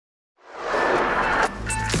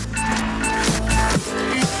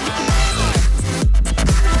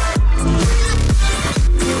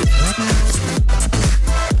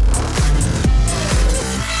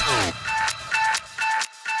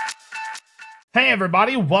Hey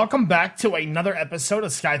everybody, welcome back to another episode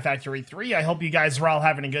of Sky Factory 3. I hope you guys are all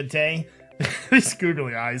having a good day. These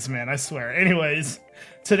googly eyes, man, I swear. Anyways,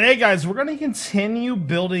 today guys, we're going to continue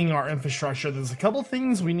building our infrastructure. There's a couple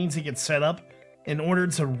things we need to get set up in order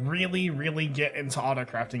to really get into auto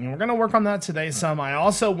crafting, and we're going to work on that today some. I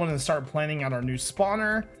also want to start planning out our new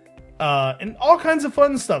spawner, and all kinds of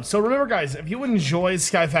fun stuff. So remember guys, if you enjoy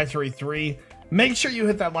Sky Factory 3, make sure you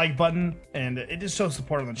hit that like button, and it just shows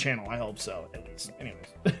support on the channel. I hope so, at least.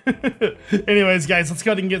 Anyways, guys, let's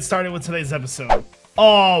go ahead and get started with today's episode.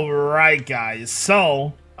 All right, guys.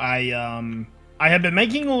 So I have been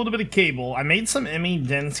making a little bit of cable. I made some ME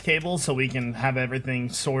dense cable so we can have everything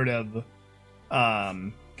sort of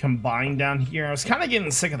combined down here. I was kind of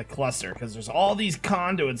getting sick of the cluster because there's all these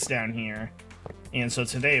conduits down here, and so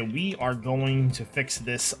today we are going to fix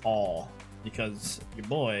this all because your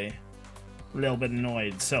boy a little bit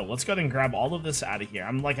annoyed. So let's go ahead and grab all of this out of here.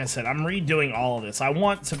 Like I said, I'm redoing all of this. I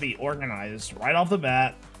want to be organized right off the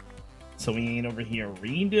bat, so we ain't over here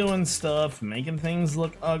redoing stuff, making things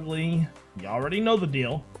look ugly. You already know the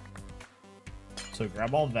deal. So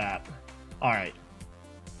grab all that. All right.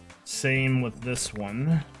 Same with this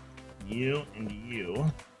one. You and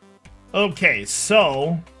you. Okay,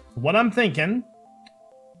 so what I'm thinking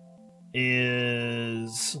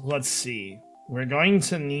is, let's see. We're going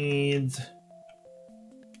to need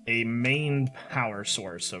a main power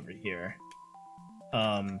source over here.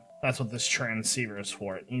 That's what this transceiver is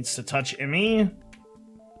for. It needs to touch ME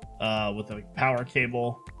with a power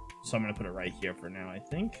cable. So I'm going to put it right here for now, I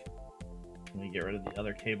think. Let me get rid of the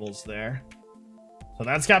other cables there. So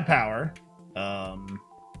that's got power.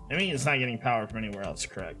 ME is not getting power from anywhere else,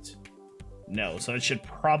 correct? No, so it should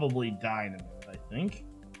probably die in a minute, I think.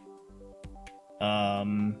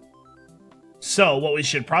 So what we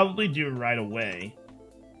should probably do right away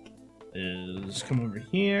is come over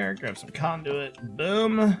here, grab some conduit,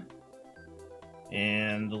 boom,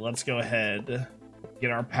 and let's go ahead,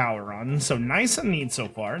 get our power on. So nice and neat so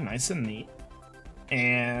far, nice and neat.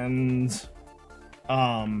 And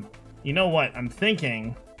you know what I'm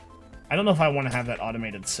thinking? I don't know if I want to have that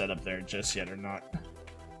automated setup there just yet or not.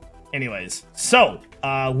 Anyways, so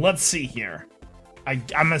let's see here.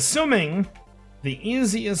 I'm assuming the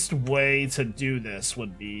easiest way to do this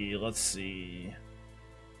would be, let's see,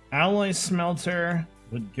 alloy smelter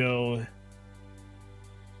would go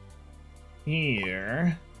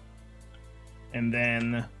here, and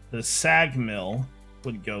then the sag mill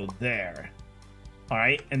would go there. All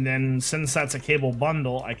right, and then since that's a cable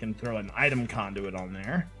bundle, I can throw an item conduit on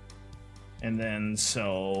there. And then,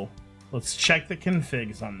 so let's check the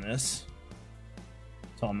configs on this.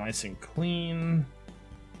 It's all nice and clean.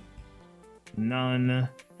 None.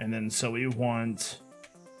 And then so we want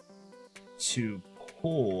to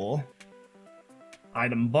pull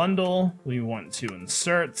item bundle, we want to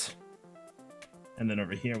insert, and then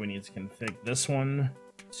over here we need to config this one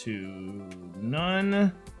to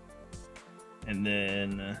none, and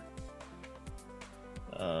then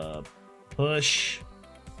push,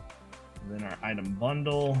 and then our item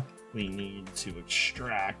bundle we need to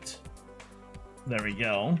extract. There we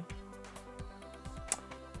go.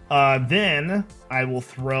 Then I will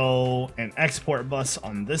throw an export bus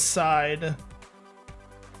on this side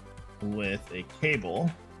with a cable.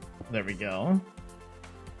 There we go.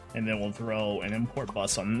 And then we'll throw an import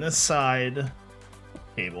bus on this side,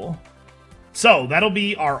 cable. So that'll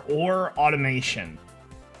be our ore automation,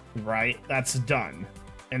 right? That's done.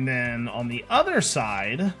 And then on the other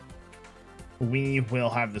side, we will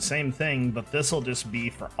have the same thing, but this will just be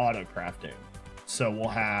for auto crafting. So we'll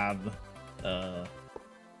have, how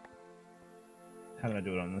do I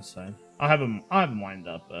do it on this side? I'll have them lined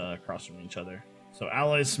up across from each other. So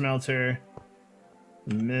alloy smelter,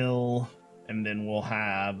 mill, and then we'll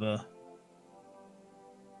have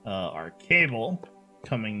our cable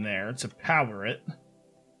coming there to power it.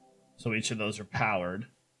 So each of those are powered.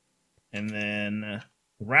 And then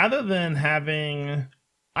rather than having,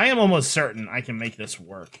 I am almost certain I can make this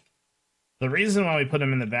work. The reason why we put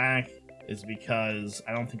them in the back is because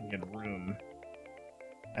I don't think we have room.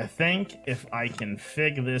 I think if I can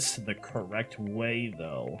fig this the correct way,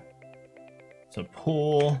 though. So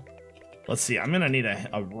pull. Let's see. I'm gonna need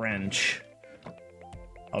a wrench.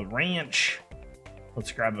 A wrench.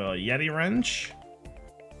 Let's grab a Yeti wrench.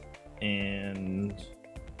 And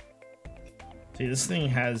see, this thing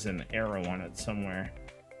has an arrow on it somewhere.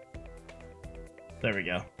 There we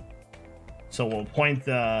go. So we'll point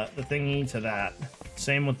the thingy to that.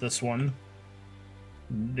 Same with this one.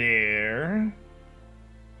 There.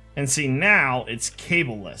 And see, now it's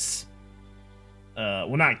cableless.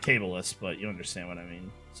 Well, not cableless, but you understand what I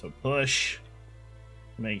mean. So push,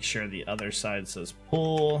 Make sure the other side says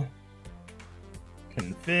pull.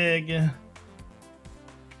 Config.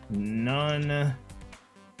 None.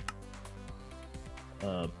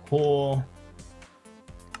 Pull.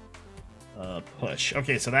 Push.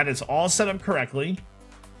 Okay, so that is all set up correctly.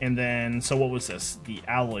 And then, so what was this? The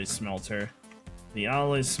alloy smelter. The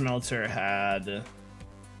alloy smelter had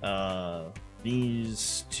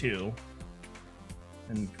these two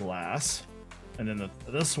and glass. And then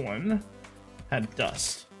this one had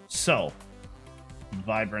dust. So,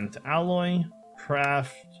 vibrant alloy,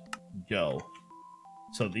 craft, go.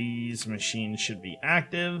 So these machines should be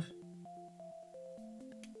active.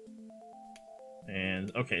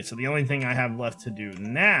 And, okay, so the only thing I have left to do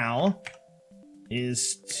now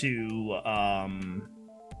is to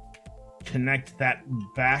connect that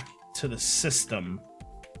back to the system.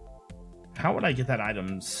 How would I get that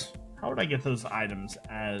items? How would I get those items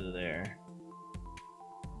out of there?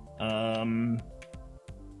 I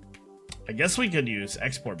guess we could use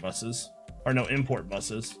export buses. Or no, import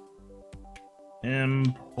buses.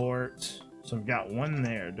 Import. So I've got one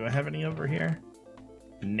there. Do I have any over here?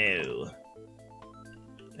 No.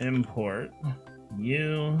 Import.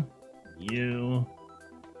 You.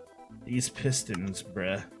 These pistons,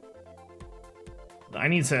 bruh. I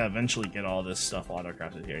need to eventually get all this stuff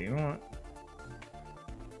auto-crafted here. You know what?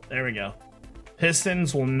 There we go.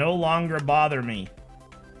 Pistons will no longer bother me.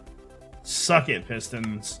 Suck it,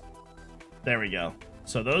 pistons. There we go.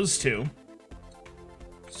 So those two.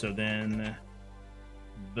 So then,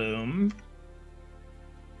 boom.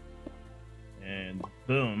 And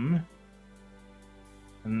boom.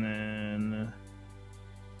 And then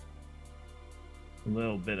a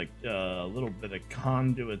little bit of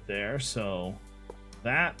conduit there. So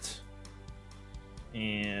that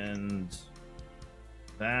and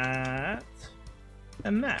that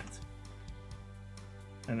and that.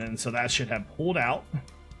 And then so that should have pulled out.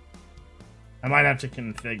 I might have to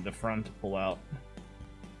config the front to pull out.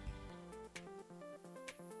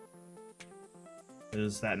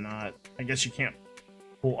 Is that not? I guess you can't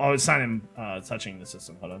pull. Oh, it's not in touching the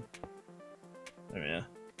system. Hold on. There we go.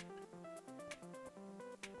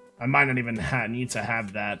 I might not even need to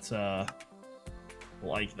have that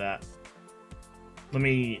like that. Let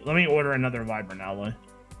me order another vibrant alloy.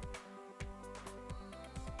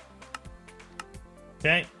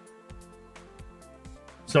 Okay.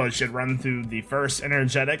 So it should run through the first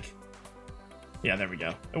energetic. Yeah, there we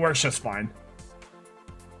go. It works just fine.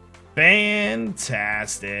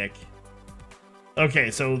 Fantastic. Okay,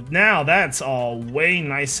 so now that's all way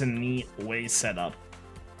nice and neat, way set up.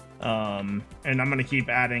 And I'm gonna keep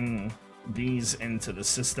adding these into the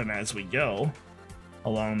system as we go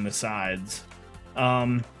along the sides.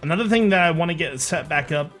 Another thing that I want to get set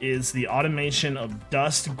back up is the automation of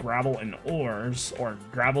dust, gravel, and ores, or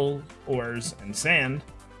gravel, ores, and sand.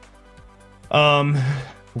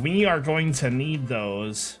 We are going to need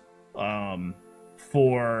those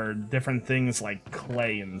for different things like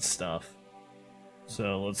clay and stuff.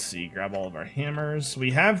 So let's see, grab all of our hammers.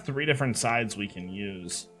 We have 3 different sides we can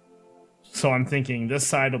use. So I'm thinking this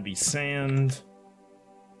side will be sand.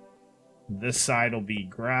 This side will be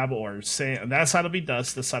gravel or sand. That side will be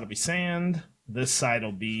dust. This side will be sand. This side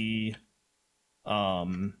will be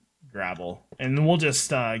gravel. And we'll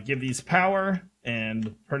just give these power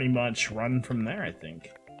and pretty much run from there, I think.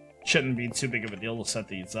 Shouldn't be too big of a deal to set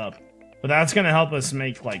these up. But that's going to help us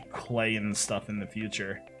make like clay and stuff in the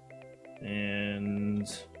future. And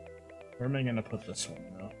where am I going to put this one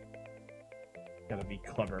though? Gotta be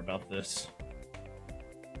clever about this.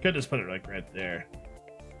 Could just put it like right there.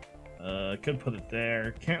 Could put it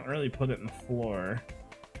there. Can't really put it in the floor.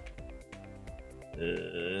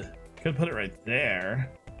 Could put it right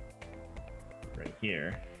there. Right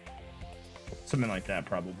here. Something like that,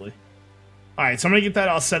 probably. Alright, so I'm gonna get that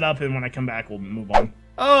all set up, and when I come back, we'll move on.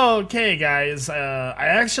 Okay, guys. I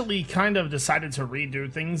actually kind of decided to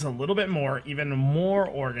redo things a little bit more, even more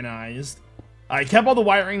organized. I kept all the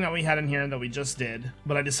wiring that we had in here that we just did,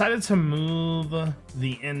 but I decided to move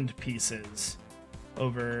the end pieces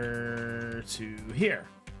over to here.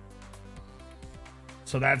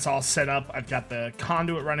 So that's all set up. I've got the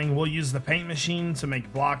conduit running. We'll use the paint machine to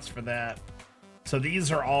make blocks for that. So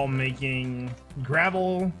these are all making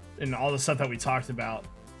gravel and all the stuff that we talked about.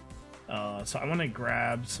 So I want to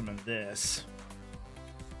grab some of this.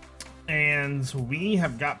 And we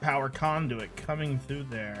have got power conduit coming through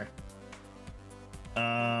there.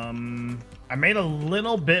 I made a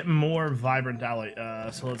little bit more vibrant alloy.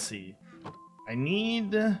 So let's see. I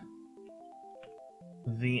need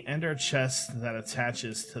the ender chest that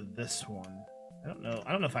attaches to this one. I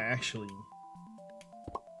don't know if I actually...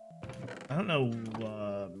 I don't know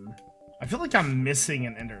I feel like I'm missing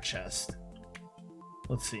an ender chest.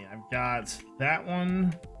 Let's see. I've got that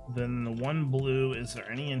one. Then the one blue. Is there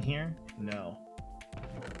any in here? No.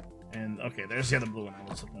 And okay, there's the other blue one I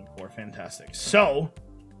was looking for. Fantastic. So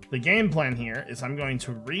the game plan here is I'm going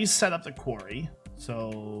to reset up the quarry.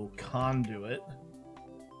 So conduit.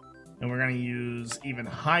 And we're going to use even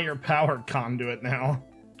higher powered conduit now.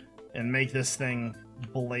 And make this thing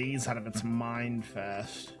blaze out of its mind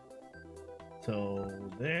fast. So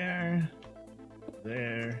there.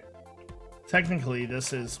 There. Technically,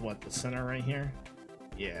 this is what, the center right here?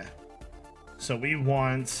 Yeah. So we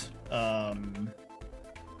want,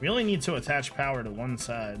 we only need to attach power to one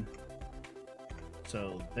side.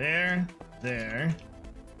 So there, there.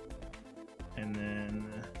 And then,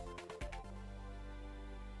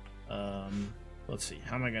 let's see,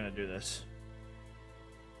 how am I gonna do this?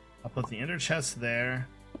 I'll put the ender chest there,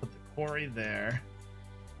 put the quarry there,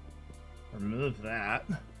 remove that.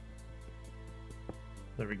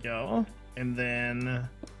 There we go. And then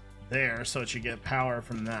there, so it should get power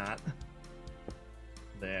from that.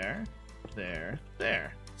 There, there,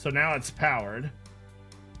 there. So now it's powered.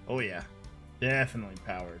 Oh yeah, definitely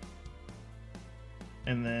powered.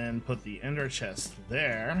 And then put the ender chest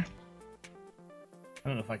there. I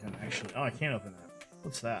don't know if I can actually... Oh, I can't open that.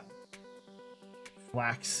 What's that?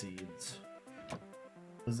 Flax seeds.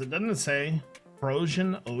 Doesn't it say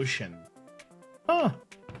Frozen Ocean? Huh.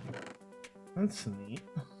 That's neat.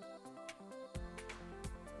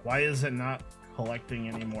 Why is it not collecting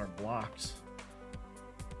any more blocks?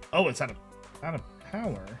 Oh, it's out of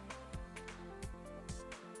power.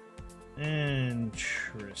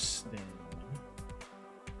 Interesting.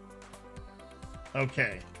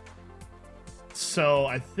 Okay. So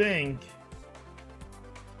I think...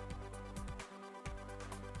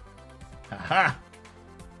 Haha!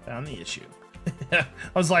 Found the issue. I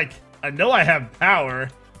was like, I know I have power.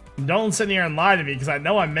 Don't sit here and lie to me, because I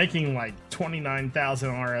know I'm making like 29,000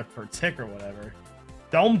 RF per tick or whatever.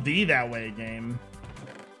 Don't be that way, game.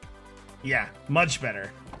 Yeah, much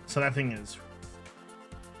better. So that thing is...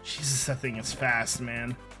 Jesus, that thing is fast,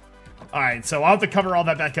 man. Alright, so I'll have to cover all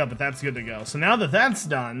that back up, but that's good to go. So now that that's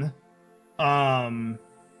done,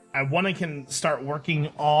 I want to start working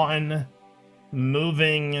on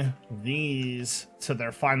moving these to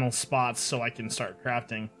their final spots so I can start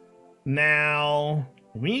crafting. Now,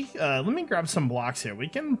 let me grab some blocks here. We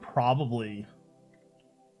can probably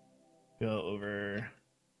go over...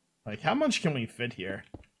 Like, how much can we fit here?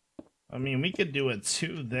 I mean, we could do a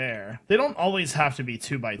 2 there. They don't always have to be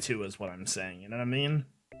 2 by 2 is what I'm saying, you know what I mean?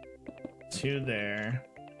 2 there.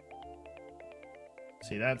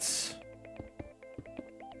 See, that's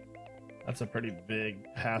a pretty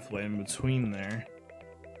big pathway in between there.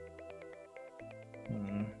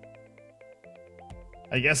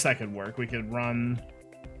 I guess that could work. We could run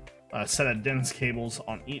a set of dense cables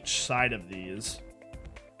on each side of these.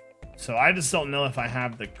 So I just don't know if I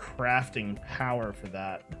have the crafting power for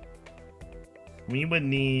that. We would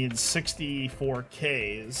need 64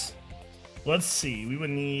 Ks. Let's see. We would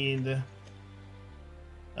need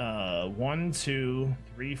 1, 2,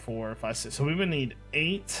 3, 4, 5, 6. So we would need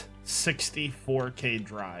 8 64K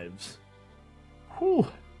drives. Whew.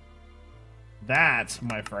 That,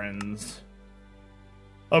 my friends.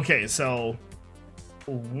 Okay, so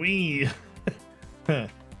we're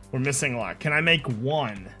missing a lot. Can I make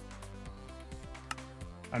 1?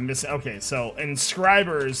 I'm missing. Okay, so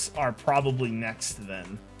inscribers are probably next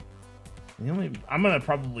then. I'm gonna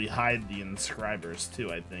probably hide the inscribers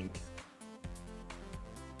too, I think.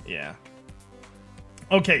 Yeah.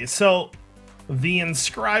 Okay, so the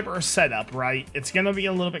inscriber setup, right? It's gonna be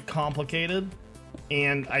a little bit complicated,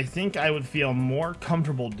 and I think I would feel more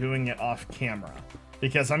comfortable doing it off camera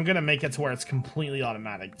because I'm gonna make it to where it's completely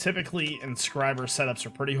automatic. Typically, inscriber setups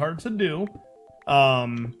are pretty hard to do.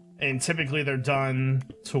 And typically they're done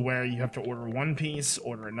to where you have to order one piece,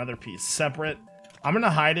 order another piece separate. I'm going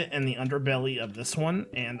to hide it in the underbelly of this one,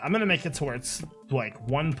 and I'm going to make it to where it's like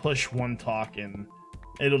one push, one talk, and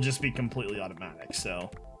it'll just be completely automatic.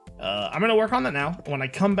 So I'm going to work on that now. When I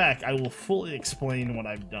come back, I will fully explain what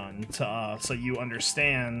I've done to, so you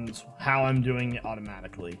understand how I'm doing it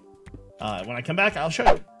automatically. When I come back, I'll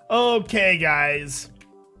show you. Okay, guys.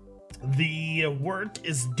 The work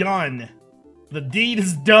is done. The deed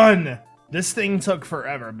is done. This thing took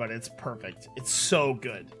forever, but it's perfect. It's so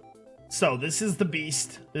good. So this is the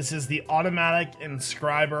beast. This is the automatic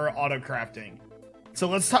inscriber auto crafting. So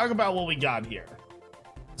let's talk about what we got here.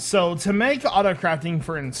 So to make auto crafting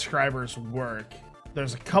for inscribers work,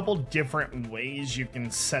 there's a couple different ways you can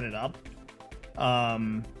set it up.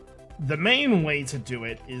 The main way to do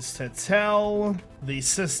it is to tell the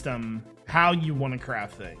system how you want to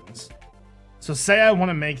craft things. So say I want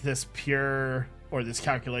to make this pure, or this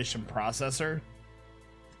calculation processor,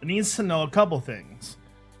 it needs to know a couple things.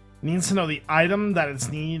 It needs to know the item that it's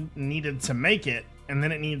needed to make it, and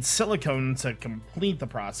then it needs silicone to complete the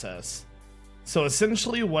process. So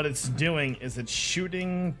essentially what it's doing is it's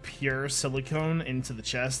shooting pure silicone into the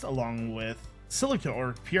chest along with silicone,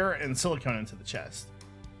 or pure and silicone into the chest.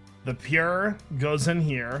 The pure goes in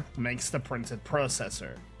here, makes the printed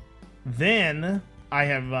processor. Then I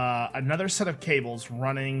have another set of cables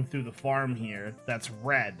running through the farm here that's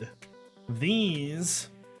red. These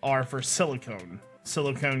are for silicone.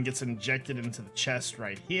 Silicone gets injected into the chest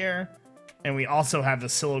right here. And we also have the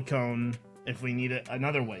silicone if we need it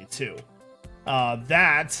another way too.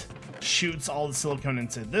 That shoots all the silicone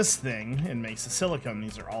into this thing and makes the silicone.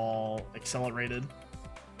 These are all accelerated.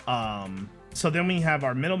 So then we have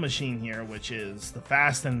our middle machine here, which is the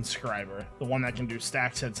fast inscriber, the one that can do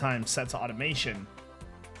stacks at a time set to automation.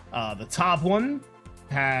 The top one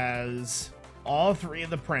has all three of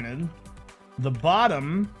the printed. The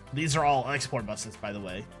bottom, these are all export buses, by the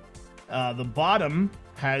way. The bottom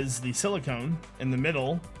has the silicone, and the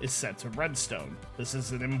middle is set to redstone. This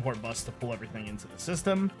is an import bus to pull everything into the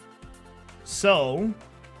system. So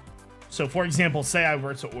for example, say I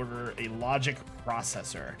were to order a logic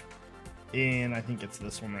processor, and I think it's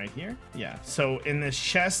this one right here. Yeah, so in this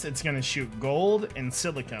chest, it's going to shoot gold and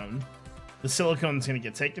silicone. The silicone is going to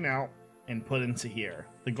get taken out and put into here.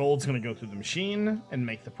 The gold's going to go through the machine and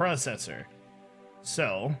make the processor.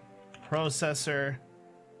 So, processor,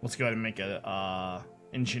 let's go ahead and make a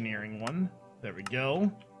engineering one. There we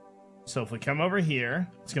go. So if we come over here,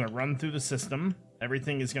 it's going to run through the system.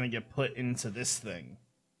 Everything is going to get put into this thing.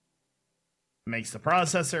 Makes the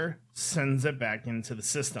processor, sends it back into the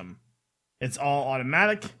system. It's all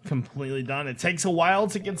automatic, completely done. It takes a while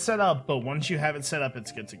to get set up, but once you have it set up,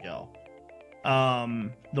 it's good to go.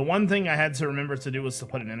 The one thing I had to remember to do was to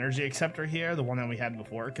put an energy acceptor here, the one that we had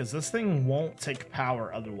before, because this thing won't take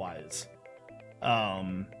power otherwise.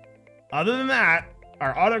 Other than that,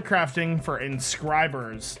 our auto crafting for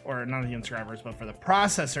inscribers, or not the inscribers, but for the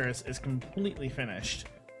processors is completely finished.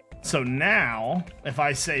 So now, if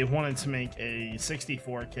I say wanted to make a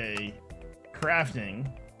 64K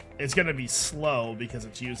crafting, it's going to be slow because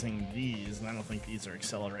it's using these, and I don't think these are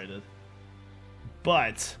accelerated.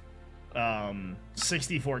 But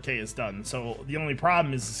 64K is done. So the only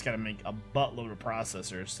problem is it's got to make a buttload of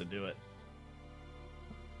processors to do it.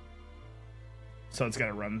 So it's got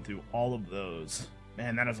to run through all of those.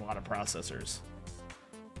 Man, that is a lot of processors.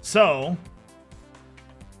 So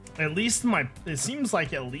at least it seems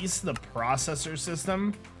like at least the processor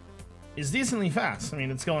system is decently fast. I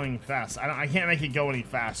mean, it's going fast. I can't make it go any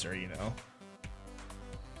faster, you know.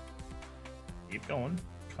 Keep going.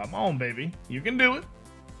 Come on, baby. You can do it.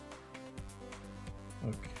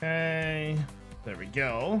 Okay. There we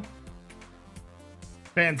go.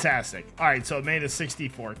 Fantastic. All right, so it made a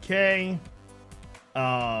 64K.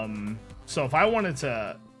 So if I wanted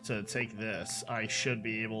to take this, I should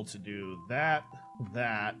be able to do that,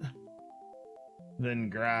 then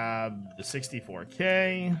grab the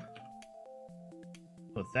 64K,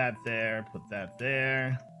 put that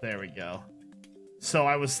there, there we go. So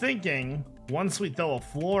I was thinking, once we throw a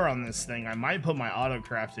floor on this thing, I might put my auto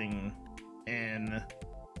crafting in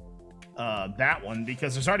that one,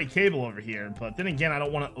 because there's already cable over here, but then again, I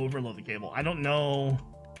don't want to overload the cable. I don't know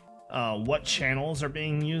what channels are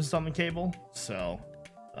being used on the cable, so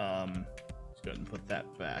let's go ahead and put that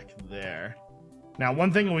back there. Now,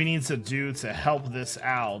 one thing we need to do to help this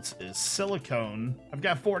out is silicone. I've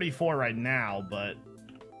got 44 right now, but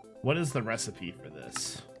what is the recipe for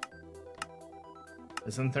this?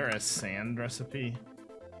 Isn't there a sand recipe?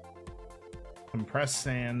 Compressed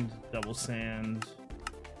sand, double sand.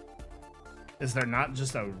 Is there not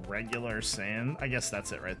just a regular sand? I guess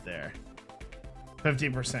that's it right there.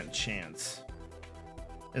 50% chance.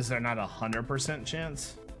 Is there not a 100%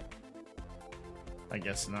 chance? I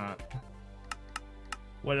guess not.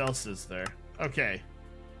 What else is there? Okay.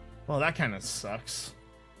 Well, that kind of sucks.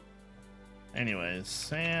 Anyways,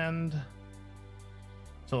 sand.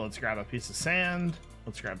 So let's grab a piece of sand.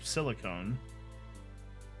 Let's grab silicone.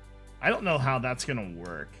 I don't know how that's gonna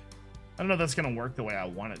work. I don't know if that's gonna work the way I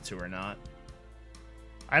want it to or not.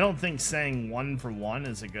 I don't think saying 1 for 1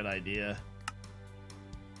 is a good idea.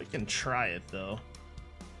 We can try it though.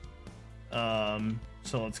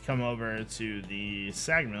 So let's come over to the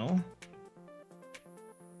sag mill.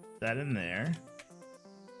 That in there.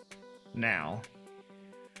 Now,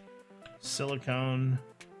 silicone.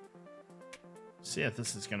 See if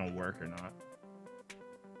this is gonna work or not.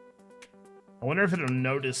 I wonder if it'll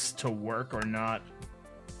notice to work or not.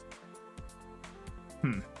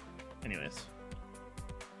 Anyways,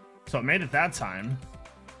 So it made it that time.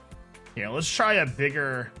 Yeah, let's try a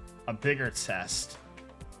bigger test.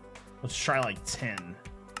 Let's try like 10.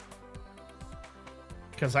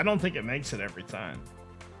 Because I don't think it makes it every time.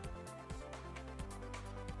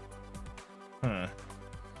 Huh.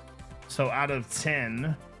 So out of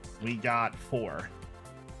 10, we got 4.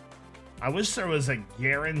 I wish there was a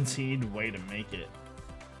guaranteed way to make it.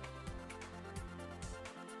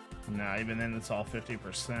 Nah, even then it's all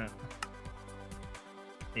 50%.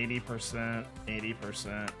 80%,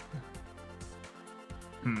 80%.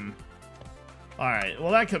 Alright,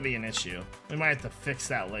 well that could be an issue. We might have to fix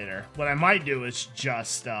that later. What I might do is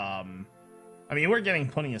just, I mean, we're getting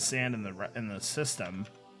plenty of sand in the system.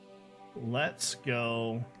 Let's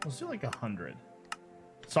do like 100.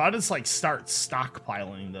 So I'll just like start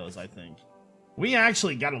stockpiling those, I think. We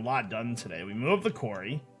actually got a lot done today. We moved the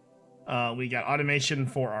quarry. We got automation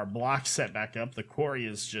for our block set back up. The quarry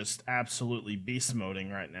is just absolutely beast moding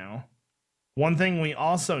right now. One thing we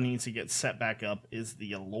also need to get set back up is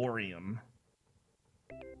the Elorium.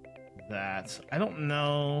 That, I don't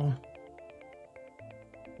know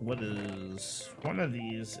what is, one of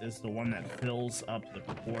these is the one that fills up the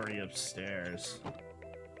quarry upstairs.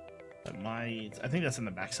 That might, I think that's in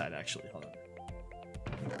the backside actually, hold on.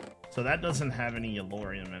 So that doesn't have any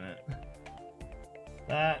Elorium in it.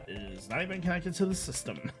 That is not even connected to the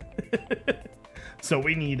system. So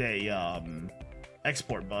we need a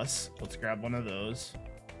export bus. Let's grab one of those.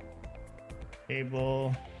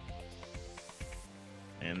 Cable.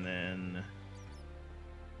 And then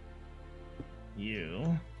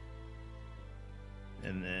you.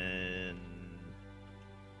 And then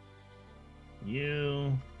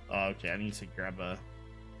you. Oh, okay, I need to grab a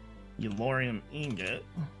Elorium ingot.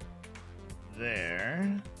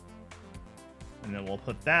 There. And then we'll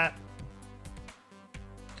put that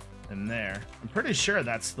in there. I'm pretty sure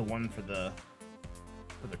that's the one for the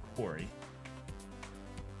quarry.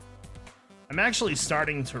 I'm actually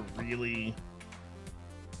starting to really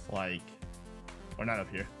like, or not up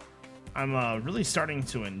here. I'm really starting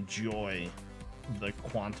to enjoy the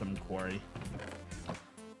quantum quarry.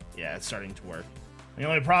 Yeah, it's starting to work. The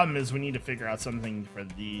only problem is we need to figure out something for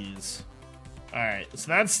these. All right, so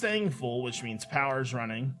that's staying full, which means power's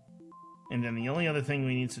running. And then the only other thing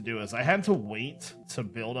we need to do is I had to wait to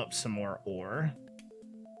build up some more ore.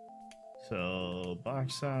 So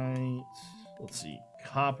bauxite, let's see,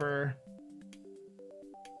 copper,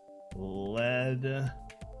 lead,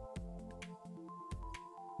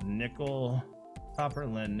 nickel, copper,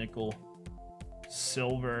 lead, nickel,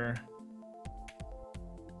 silver,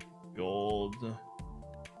 gold,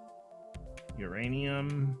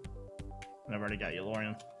 uranium, and I've already got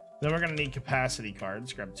Elorium. Then we're gonna need capacity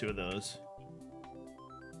cards. Grab 2 of those.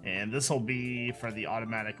 And this will be for the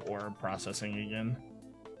automatic ore processing again.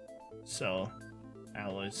 So,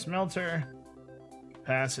 alloy smelter,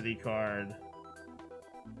 capacity card.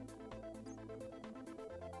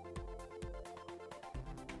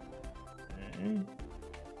 Okay.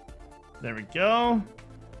 There we go.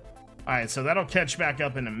 Alright, so that'll catch back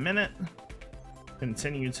up in a minute.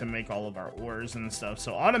 Continue to make all of our ores and stuff.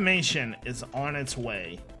 So automation is on its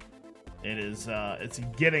way. It is, it's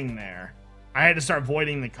getting there. I had to start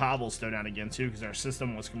voiding the cobblestone out again too because our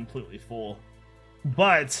system was completely full.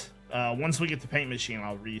 But once we get the paint machine,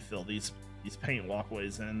 I'll refill these paint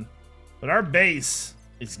walkways in. But our base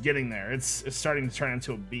is getting there. It's starting to turn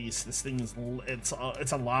into a beast. This thing is it's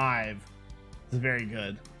alive. It's very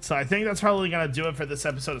good. So I think that's probably gonna do it for this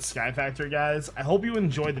episode of Sky Factory, guys. I hope you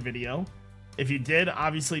enjoyed the video. If you did,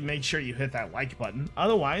 obviously make sure you hit that like button.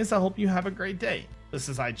 Otherwise, I hope you have a great day. This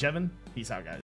is iJevin. Peace out, guys.